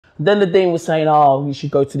Then the dean was saying, oh, you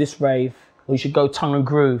should go to this rave, or you should go Tongue and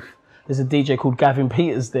Groove. There's a DJ called Gavin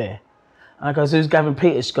Peters there. And I goes, who's Gavin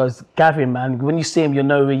Peters? She goes, Gavin, man, when you see him, you'll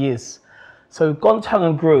know who he is. So we've gone Tongue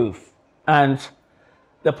and Groove, and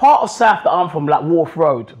the part of South that I'm from, like Wharf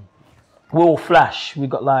Road, we're all flash. We've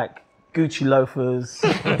got like Gucci loafers.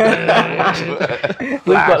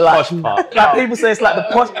 We've got like people say it's like the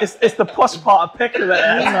posh, it's the posh part of Peckham at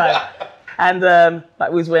that time. And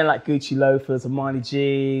like we was wearing like Gucci loafers, Armani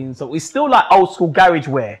jeans. So we still like old school garage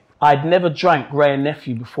wear. I'd never drank Ray and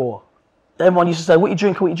Nephew before. Everyone used to say, what you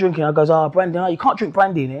drinking, what you drinking? I goes, oh, brandy, you can't drink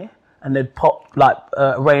brandy in here. And they'd pop like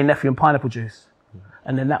Ray and Nephew and pineapple juice.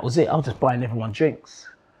 And then that was it. I was just buying everyone drinks.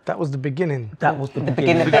 That was the beginning. That was the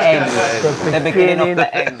beginning of the end. The beginning of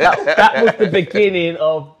the end. That was the beginning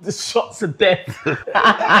of the shots of death.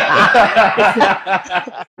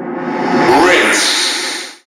 Rinse.